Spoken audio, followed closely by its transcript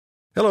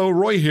Hello,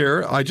 Roy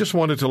here. I just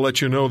wanted to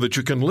let you know that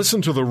you can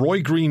listen to The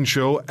Roy Green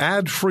Show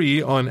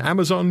ad-free on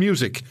Amazon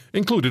Music,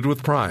 included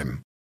with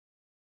Prime.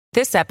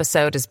 This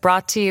episode is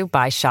brought to you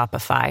by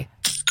Shopify.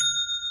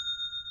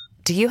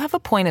 Do you have a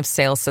point of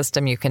sale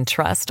system you can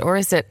trust, or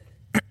is it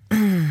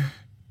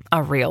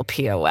a real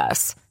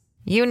POS?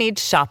 You need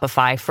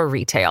Shopify for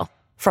retail.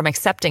 From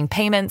accepting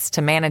payments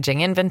to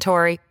managing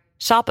inventory,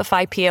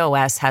 Shopify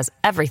POS has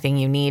everything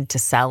you need to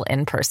sell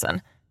in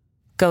person.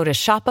 Go to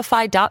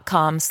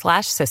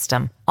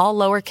shopify.com/system, all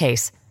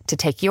lowercase, to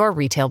take your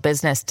retail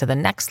business to the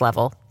next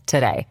level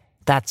today.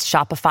 That's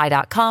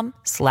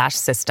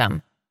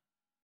shopify.com/system.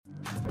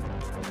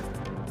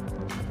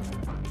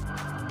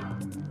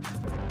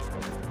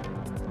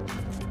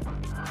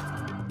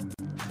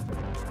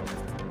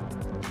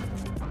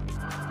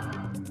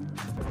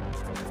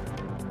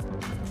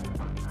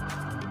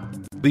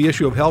 The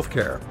issue of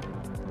healthcare.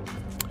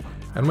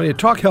 And when you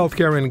talk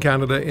healthcare in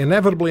Canada,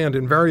 inevitably and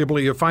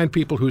invariably you find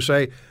people who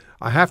say,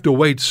 I have to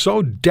wait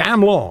so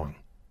damn long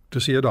to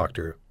see a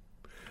doctor.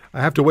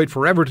 I have to wait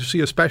forever to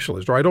see a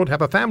specialist, or I don't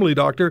have a family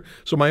doctor,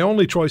 so my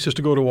only choice is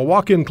to go to a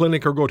walk-in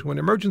clinic or go to an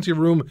emergency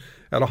room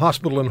at a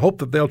hospital and hope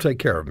that they'll take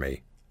care of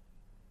me.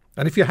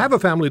 And if you have a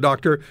family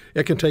doctor,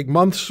 it can take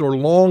months or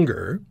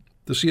longer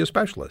to see a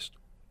specialist.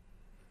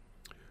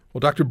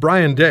 Well, Dr.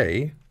 Brian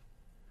Day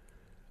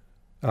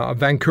of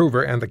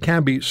Vancouver and the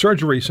Cambie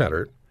Surgery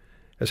Centre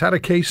has had a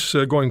case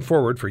going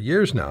forward for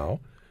years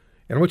now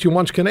in which he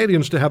wants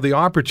Canadians to have the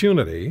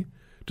opportunity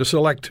to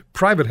select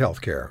private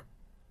health care,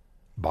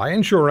 buy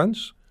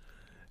insurance,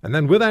 and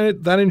then with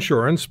that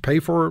insurance pay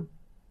for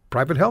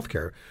private health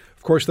care.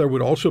 Of course, there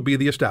would also be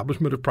the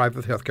establishment of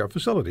private health care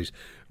facilities,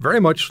 very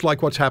much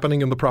like what's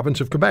happening in the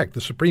province of Quebec.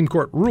 The Supreme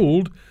Court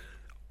ruled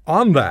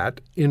on that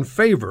in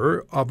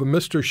favor of a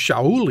Mr.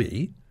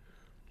 Shaouli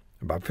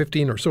about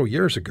 15 or so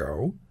years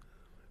ago,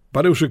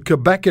 but it was a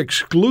Quebec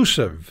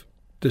exclusive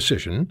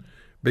decision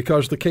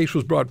because the case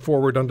was brought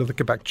forward under the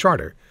Quebec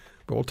Charter.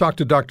 But we'll talk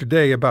to Dr.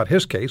 Day about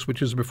his case, which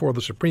is before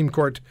the Supreme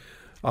Court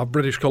of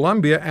British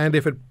Columbia, and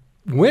if it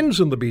wins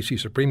in the BC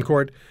Supreme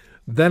Court,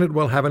 then it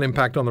will have an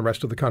impact on the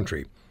rest of the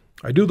country.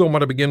 I do, though,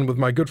 want to begin with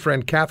my good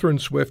friend Catherine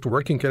Swift,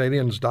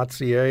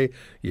 workingcanadians.ca.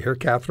 You hear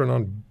Catherine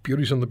on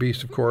Beauties and the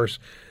Beast, of course.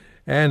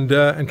 And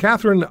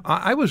Catherine,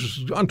 I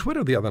was on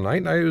Twitter the other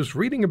night, and I was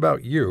reading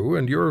about you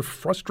and your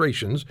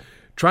frustrations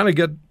trying to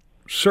get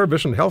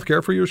service and health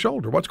care for your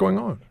shoulder. What's going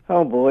on?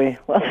 Oh boy.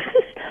 Well,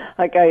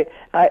 like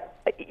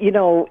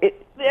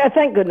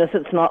thank goodness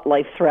it's not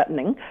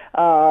life-threatening.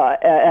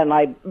 And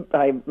my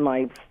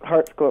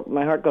heart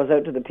goes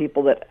out to the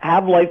people that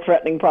have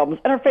life-threatening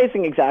problems and are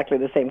facing exactly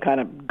the same kind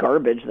of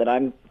garbage that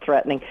I'm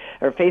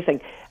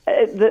facing.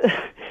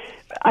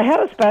 I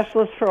had a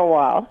specialist for a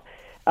while.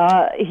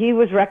 He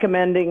was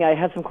recommending I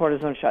had some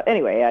cortisone shot.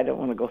 Anyway, I don't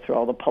want to go through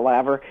all the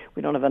palaver.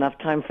 We don't have enough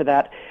time for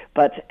that.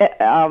 But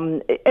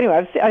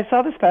anyway, I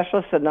saw the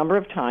specialist a number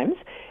of times,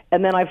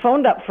 and then I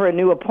phoned up for a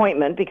new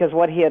appointment because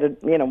what he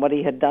had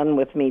done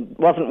with me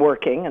wasn't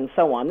working, and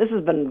so on. This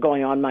has been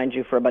going on, mind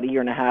you, for about a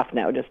year and a half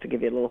now, just to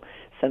give you a little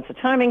sense of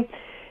timing.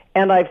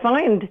 And I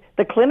find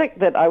the clinic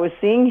that I was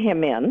seeing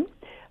him in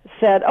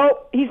said, "Oh,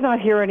 he's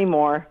not here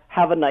anymore.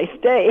 Have a nice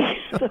day."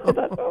 So I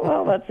thought, oh,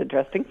 well, that's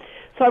interesting.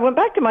 So I went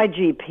back to my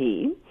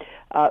GP,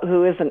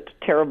 who isn't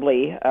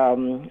terribly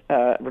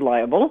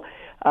reliable.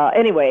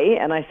 Anyway,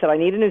 and I said, I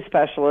need a new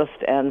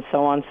specialist, and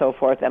so on and so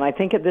forth. And I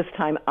think at this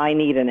time I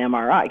need an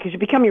MRI, because you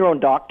become your own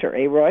doctor,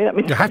 eh, Roy? I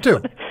mean, you have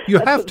to. You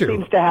have to.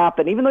 Seems to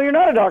happen. Even though you're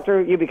not a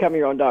doctor, you become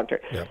your own doctor.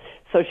 Yeah.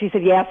 So she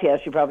said,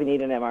 yes, you probably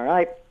need an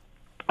MRI.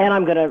 And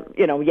I'm going to,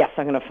 I'm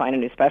going to find a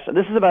new specialist.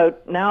 That's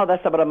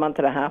about a month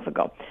and a half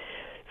ago.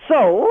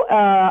 So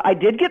I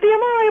did get the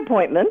MRI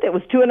appointment. It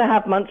was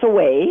 2.5 months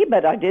away,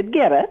 but I did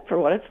get it for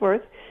what it's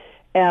worth.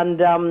 And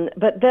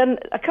but then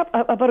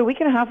about a week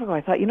and a half ago,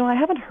 I thought, I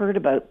haven't heard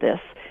about this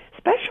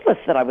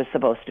specialist that I was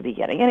supposed to be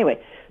getting. Anyway,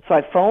 so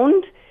I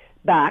phoned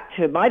back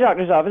to my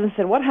doctor's office and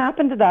said, what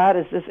happened to that?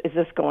 Is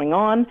this going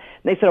on?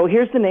 And they said, oh,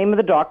 here's the name of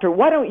the doctor.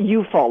 Why don't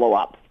you follow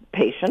up,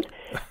 patient?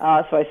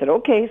 So I said,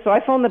 okay. So I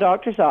phoned the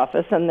doctor's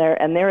office, and their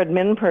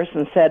admin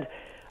person said,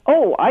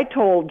 oh, I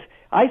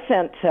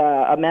sent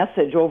a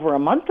message over a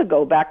month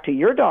ago back to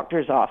your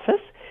doctor's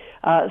office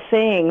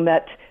saying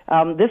that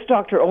this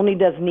doctor only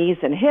does knees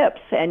and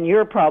hips, and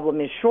your problem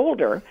is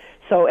shoulder.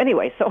 So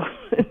anyway, so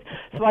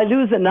I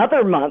lose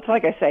another month,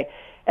 like I say.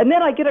 And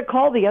then I get a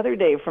call the other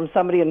day from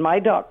somebody in my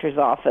doctor's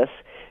office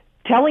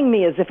telling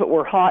me as if it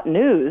were hot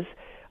news,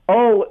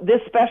 oh,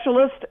 this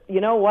specialist, you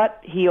know what?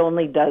 He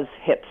only does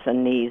hips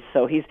and knees.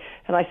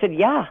 And I said,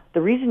 yeah,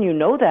 the reason you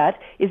know that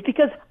is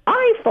because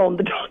I phoned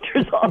the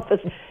doctor's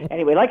office.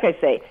 Anyway, like I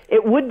say,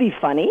 it would be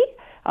funny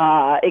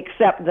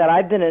except that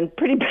I've been in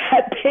pretty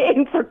bad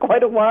pain for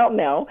quite a while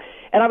now.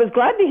 And I was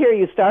glad to hear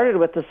you started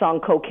with the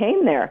song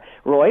Cocaine there,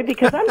 Roy,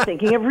 because I'm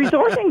thinking of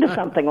resorting to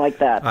something like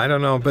that. I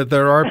don't know, but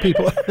there are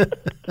people.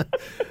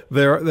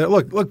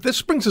 Look,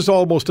 this brings us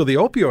almost to the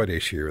opioid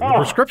issue, the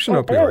prescription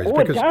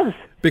opioids. It does.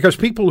 Because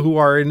people who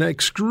are in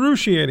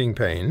excruciating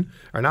pain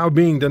are now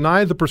being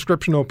denied the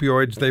prescription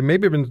opioids they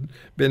maybe have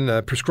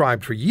been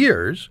prescribed for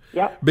years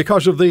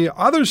because of the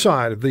other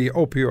side of the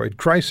opioid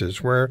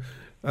crisis, where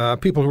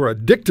people who are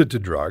addicted to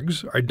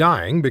drugs are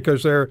dying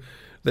because they're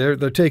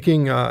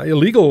taking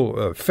illegal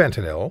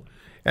fentanyl,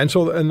 and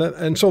so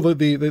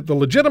the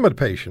legitimate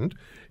patient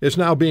is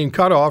now being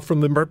cut off from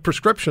the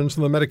prescriptions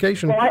and the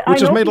medication, which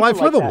has made life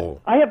livable.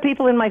 I have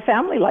people in my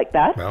family like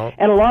that,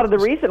 and a lot of the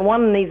reason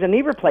one needs a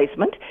knee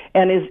replacement,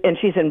 and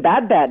she's in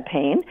bad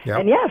pain,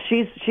 and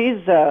she's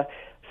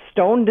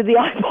stoned to the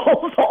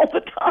eyeballs all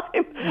the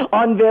time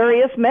on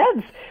various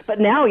meds. But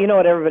now, you know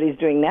what everybody's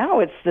doing now?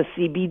 It's the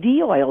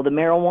CBD oil, the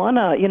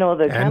marijuana, the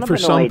cannabinoid. And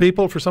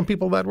for some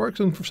people that works,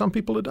 and for some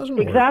people it doesn't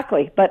work.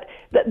 Exactly. But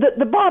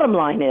the bottom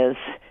line is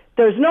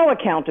there's no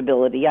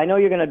accountability. I know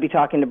you're going to be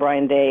talking to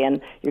Brian Day,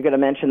 and you're going to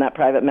mention that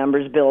private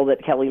members bill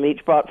that Kelly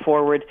Leach brought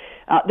forward.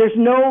 There's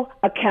no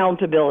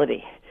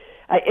accountability,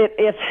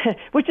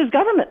 which is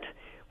government.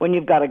 When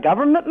you've got a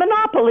government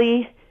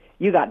monopoly,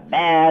 you got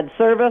bad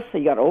service,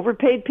 you got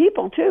overpaid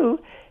people too,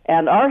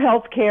 and our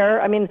health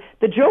care, I mean,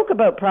 the joke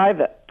about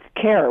private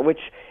care, which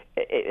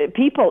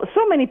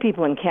so many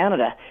people in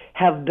Canada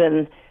have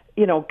been,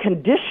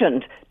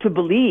 conditioned to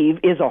believe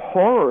is a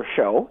horror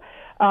show.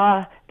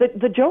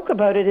 The joke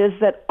about it is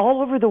that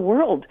all over the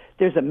world,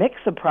 there's a mix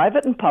of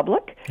private and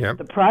public. Yep.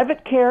 The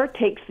private care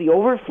takes the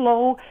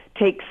overflow,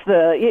 takes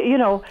the,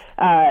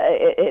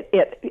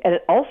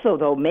 it also,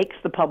 though, makes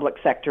the public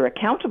sector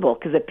accountable,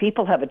 because if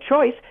people have a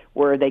choice,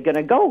 where are they going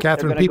to go?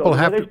 Catherine, people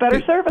have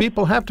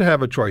to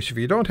have a choice. If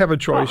you don't have a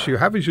choice, you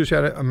have, as you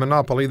said, a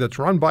monopoly that's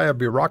run by a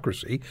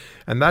bureaucracy,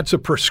 and that's a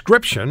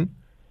prescription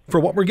for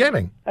what we're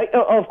getting.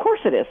 Of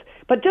course it is.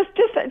 But just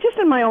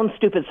in my own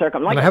stupid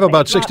circumstance. And I have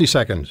about 60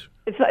 seconds.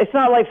 It's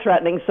not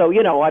life-threatening, so,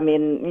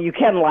 you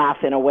can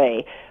laugh in a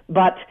way.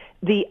 But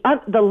the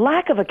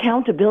lack of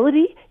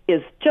accountability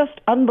is just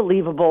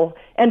unbelievable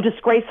and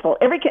disgraceful.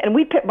 And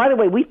by the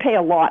way, we pay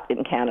a lot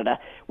in Canada.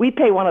 We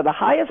pay one of the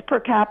highest per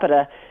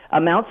capita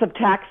amounts of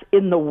tax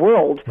in the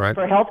world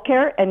for health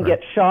care and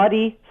get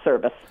shoddy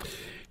service.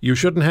 You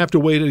shouldn't have to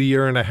wait a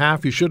year and a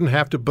half. You shouldn't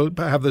have to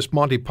have this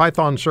Monty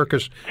Python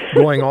circus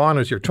going on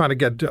as you're trying to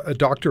get a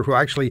doctor who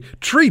actually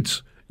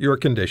treats your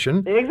condition.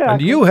 Exactly.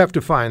 And you have to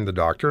find the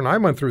doctor. And I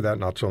went through that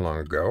not so long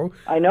ago.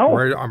 I know.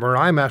 Where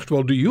I'm asked,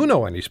 well, do you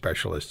know any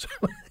specialists?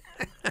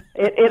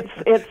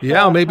 It's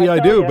yeah, maybe I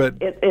do, but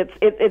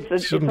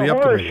it's a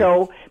horror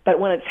show. But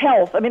when it's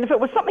health, I mean, if it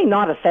was something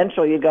not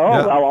essential, you go,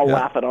 I'll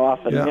laugh it off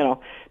and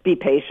be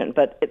patient.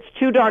 But it's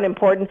too darn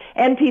important,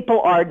 and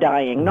people are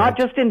dying, not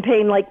just in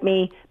pain like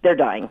me. They're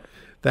dying.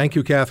 Thank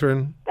you,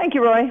 Catherine. Thank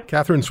you, Roy.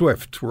 Catherine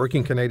Swift,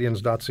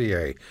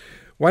 WorkingCanadians.ca.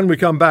 When we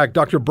come back,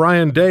 Dr.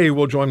 Brian Day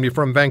will join me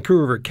from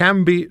Vancouver,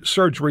 Cambie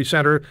Surgery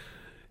Centre,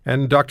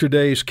 and Dr.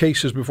 Day's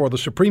case is before the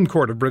Supreme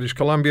Court of British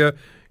Columbia.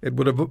 It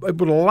would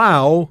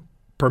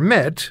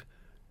permit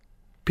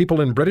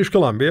people in British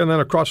Columbia and then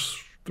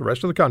across the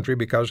rest of the country,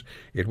 because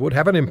it would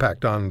have an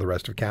impact on the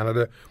rest of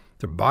Canada,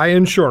 to buy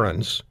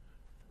insurance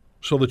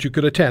so that you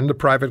could attend a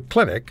private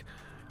clinic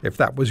if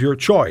that was your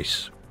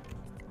choice.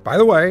 By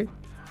the way,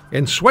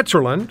 in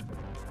Switzerland,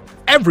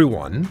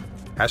 everyone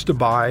has to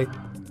buy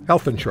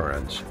health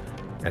insurance,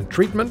 and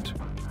treatment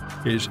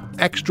is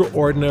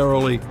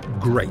extraordinarily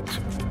great.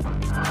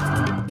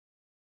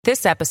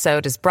 This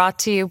episode is brought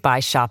to you by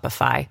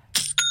Shopify.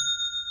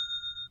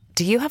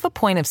 Do you have a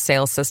point of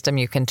sale system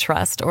you can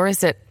trust, or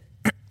is it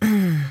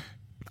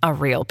a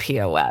real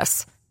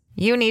POS?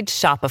 You need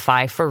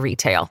Shopify for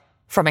retail.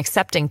 From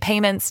accepting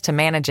payments to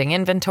managing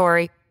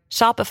inventory,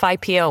 Shopify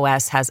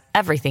POS has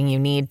everything you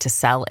need to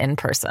sell in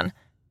person.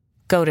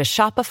 Go to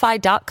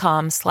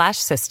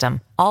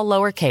shopify.com/system, all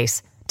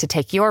lowercase, to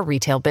take your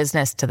retail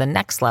business to the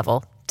next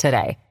level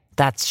today.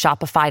 That's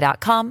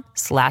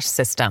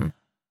shopify.com/system.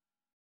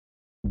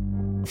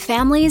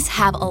 Families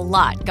have a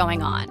lot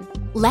going on.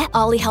 Let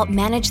Ollie help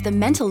manage the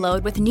mental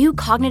load with new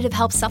cognitive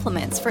help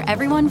supplements for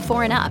everyone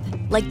 4 and up,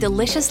 like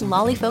delicious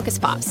Lolly Focus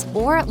Pops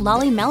or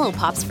Lolly Mellow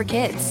Pops for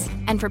kids.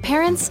 And for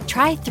parents,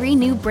 try 3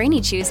 new Brainy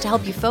Chews to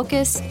help you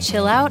focus,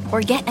 chill out, or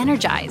get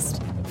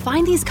energized.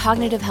 Find these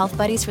cognitive health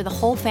buddies for the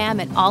whole fam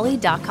at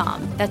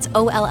ollie.com. That's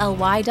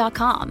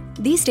OLLY.com.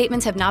 These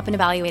statements have not been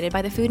evaluated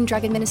by the Food and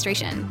Drug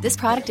Administration. This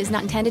product is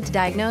not intended to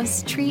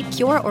diagnose, treat,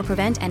 cure, or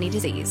prevent any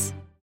disease.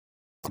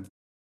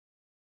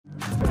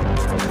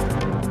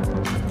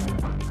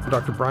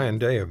 Dr. Brian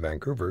Day of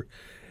Vancouver,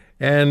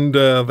 and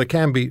the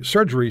Cambie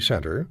Surgery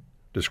Centre,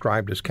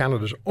 described as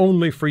Canada's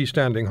only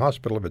freestanding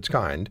hospital of its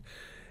kind,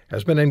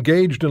 has been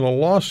engaged in a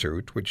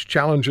lawsuit which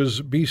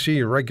challenges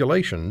BC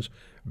regulations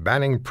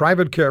banning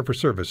private care for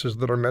services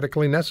that are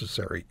medically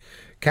necessary.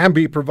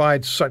 Cambie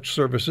provides such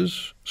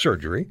services,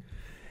 surgery,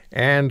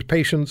 and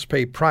patients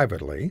pay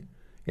privately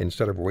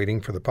instead of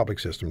waiting for the public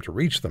system to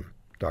reach them.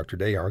 Dr.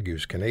 Day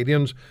argues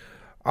Canadians,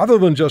 other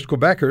than just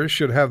Quebecers,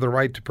 should have the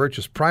right to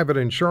purchase private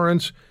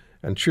insurance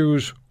and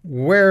choose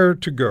where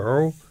to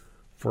go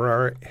for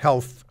our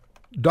health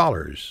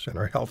dollars and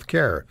our health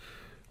care.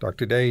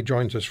 Dr. Day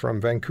joins us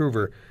from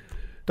Vancouver.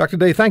 Dr.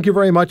 Day, thank you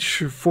very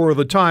much for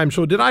the time.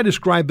 So did I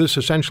describe this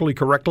essentially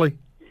correctly?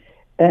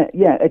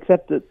 Yeah,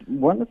 except that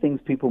one of the things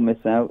people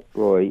miss out,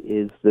 Roy,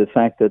 is the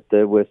fact that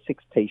there were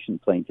 6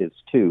 patient plaintiffs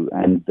too,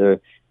 and the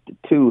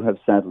 2 have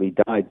sadly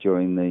died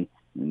during the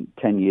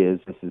 10 years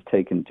this has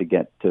taken to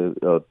get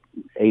to,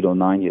 8 or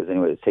 9 years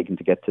anyway, it's taken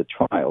to get to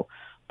trial.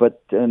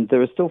 But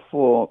there are still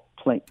 4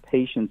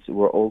 patients who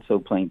were also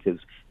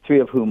plaintiffs, 3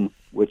 of whom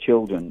were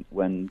children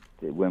when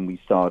we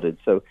started.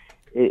 So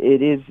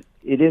it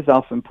is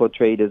often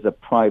portrayed as a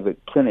private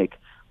clinic,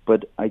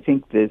 but I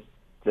think that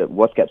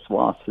what gets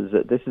lost is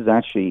that this is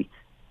actually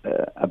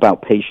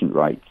about patient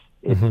rights.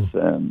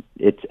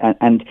 It's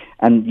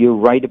and you're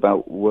right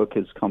about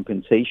workers'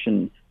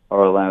 compensation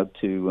are allowed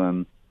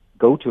to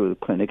go to a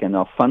clinic and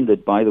are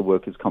funded by the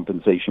Workers'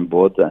 Compensation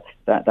Board.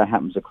 That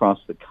happens across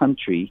the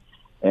country,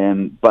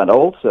 but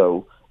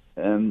also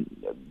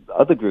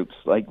other groups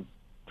like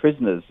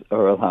prisoners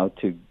are allowed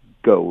to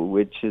go,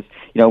 which is,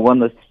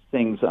 one of the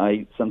things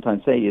I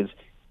sometimes say is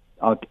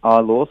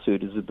our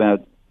lawsuit is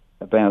about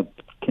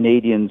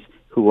Canadians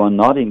who are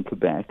not in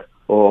Quebec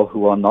or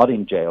who are not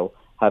in jail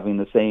having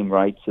the same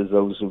rights as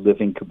those who live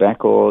in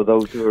Quebec or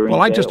those who are in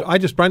jail. I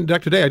just,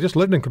 Dr. Day, I just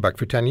lived in Quebec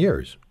for 10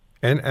 years.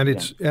 And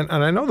it's and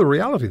I know the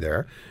reality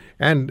there.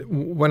 And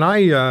when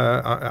I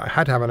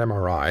had to have an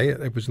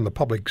MRI, it was in the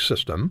public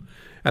system,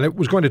 and it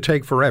was going to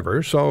take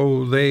forever.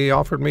 So they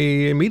offered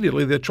me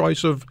immediately the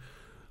choice of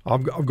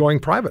going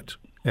private,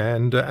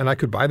 and I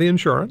could buy the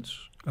insurance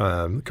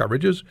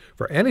coverages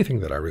for anything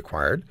that I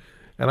required.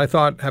 And I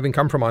thought, having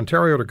come from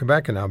Ontario to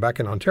Quebec and now back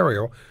in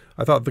Ontario,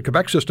 I thought the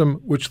Quebec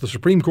system, which the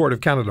Supreme Court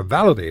of Canada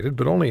validated,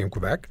 but only in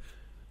Quebec,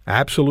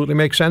 absolutely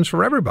makes sense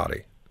for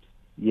everybody.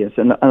 Yes,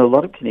 and a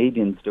lot of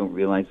Canadians don't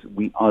realize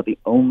we are the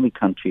only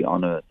country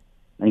on earth,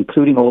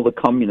 including all the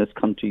communist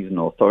countries and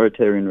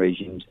authoritarian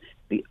regimes,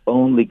 the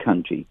only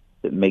country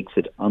that makes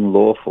it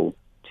unlawful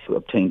to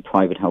obtain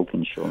private health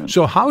insurance.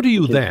 So how do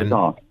you then,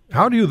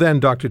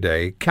 Dr.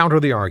 Day, counter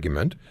the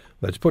argument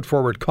that's put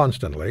forward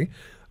constantly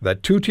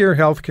that two-tier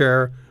health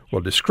care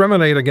will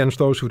discriminate against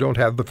those who don't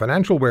have the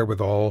financial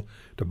wherewithal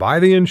to buy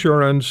the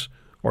insurance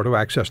or to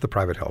access the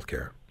private health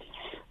care?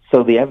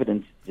 So the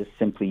evidence just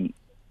simply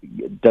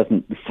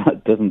doesn't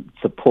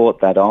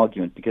support that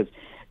argument, because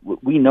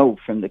we know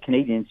from the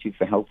Canadian Institute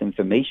for Health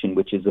Information,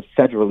 which is a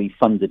federally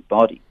funded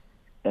body,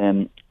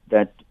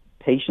 that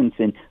patients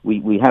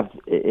we have,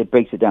 it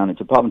breaks it down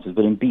into provinces,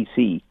 but in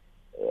BC,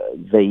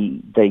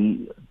 they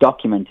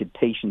documented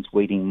patients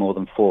waiting more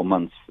than 4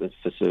 months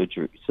for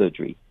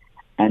surgery,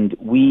 and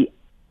we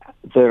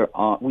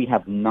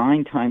have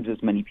 9 times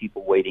as many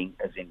people waiting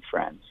as in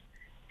France,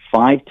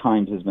 5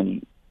 times as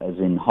many as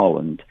in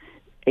Holland,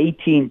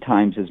 18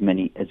 times as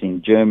many as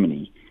in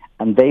Germany,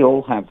 and they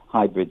all have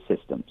hybrid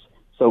systems.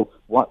 So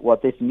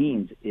what this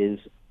means is,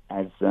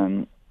 as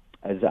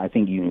I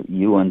think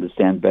you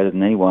understand better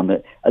than anyone,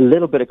 that a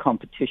little bit of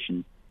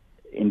competition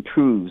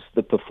improves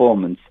the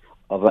performance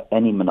of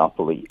any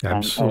monopoly.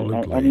 Absolutely.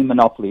 And any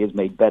monopoly is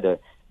made better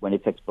when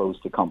it's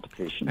exposed to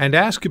competition. And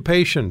ask a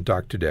patient,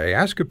 Dr. Day,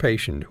 ask a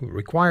patient who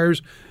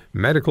requires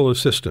medical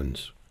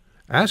assistance.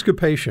 Ask a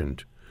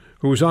patient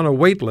who's on a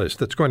wait list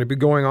that's going to be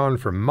going on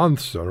for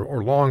months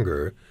or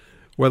longer,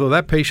 whether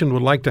that patient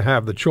would like to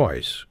have the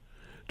choice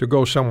to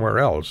go somewhere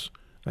else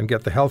and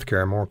get the health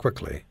care more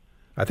quickly.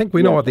 I think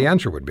we know what the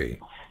answer would be.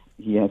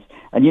 Yes.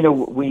 And,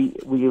 we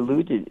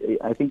alluded,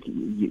 I think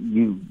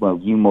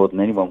you more than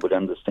anyone would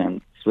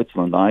understand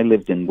Switzerland. I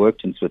lived and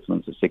worked in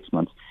Switzerland for 6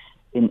 months.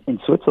 In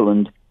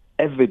Switzerland,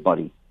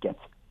 everybody gets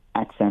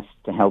access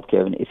to health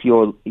care. And if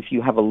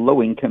you have a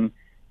low income,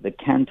 the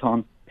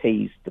canton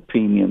pays the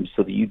premiums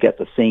so that you get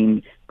the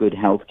same good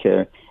health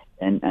care,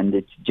 and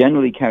it's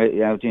generally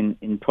carried out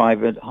in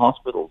private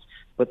hospitals.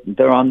 But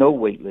there are no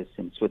wait lists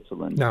in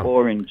Switzerland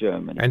or in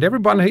Germany. And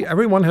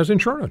everyone has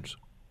insurance.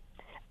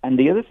 And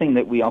the other thing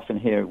that we often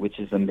hear, which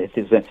is a myth,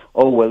 is that,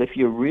 if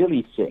you're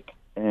really sick,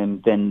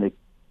 then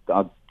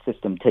our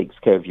system takes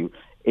care of you.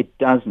 It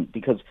doesn't,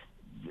 because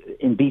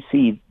in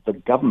BC, the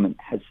government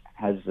has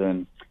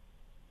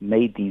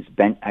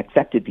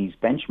accepted these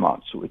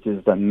benchmarks, which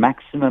is the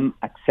maximum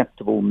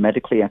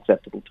medically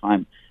acceptable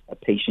time a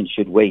patient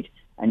should wait.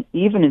 And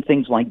even in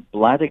things like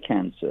bladder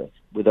cancer,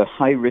 with a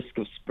high risk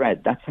of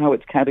spread, that's how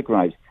it's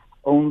categorized.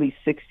 Only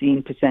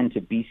 16%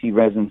 of BC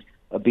residents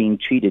are being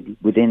treated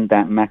within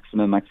that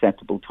maximum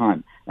acceptable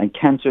time. And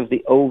cancer of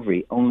the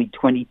ovary, only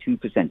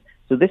 22%.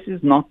 So this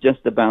is not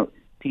just about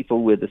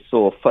people with a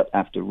sore foot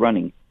after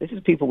running. This is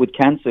people with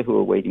cancer who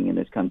are waiting in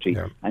this country.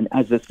 Yeah. And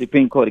as the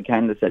Supreme Court of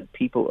Canada said,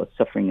 people are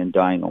suffering and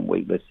dying on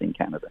wait lists in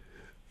Canada.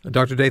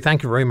 Dr. Day,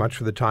 thank you very much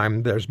for the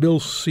time. There's Bill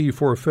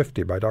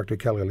C-450 by Dr.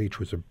 Kelly Leitch,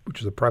 which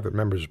is a private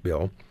member's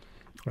bill.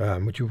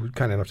 which you were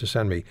kind enough to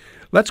send me.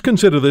 Let's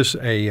consider this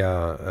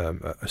a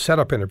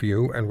setup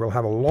interview, and we'll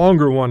have a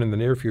longer one in the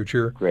near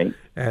future. Great.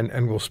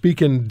 And we'll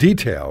speak in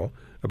detail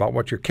about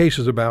what your case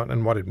is about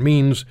and what it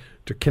means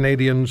to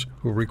Canadians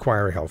who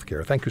require health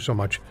care. Thank you so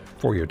much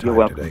for your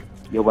time today.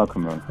 You're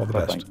welcome, Ron. All the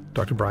Bye-bye. best.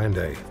 Dr. Brian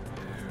Day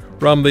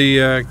from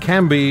the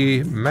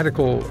Cambie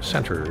Medical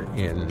Center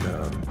in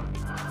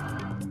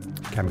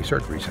Cambie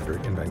Surgery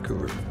Center in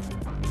Vancouver.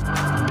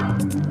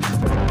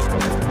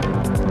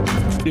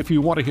 If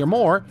you want to hear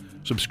more,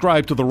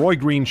 subscribe to The Roy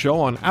Green Show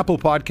on Apple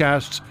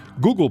Podcasts,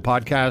 Google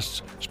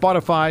Podcasts,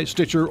 Spotify,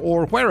 Stitcher,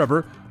 or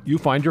wherever you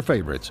find your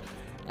favorites.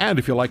 And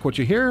if you like what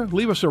you hear,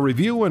 leave us a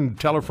review and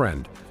tell a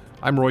friend.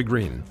 I'm Roy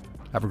Green.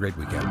 Have a great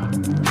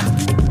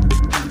weekend.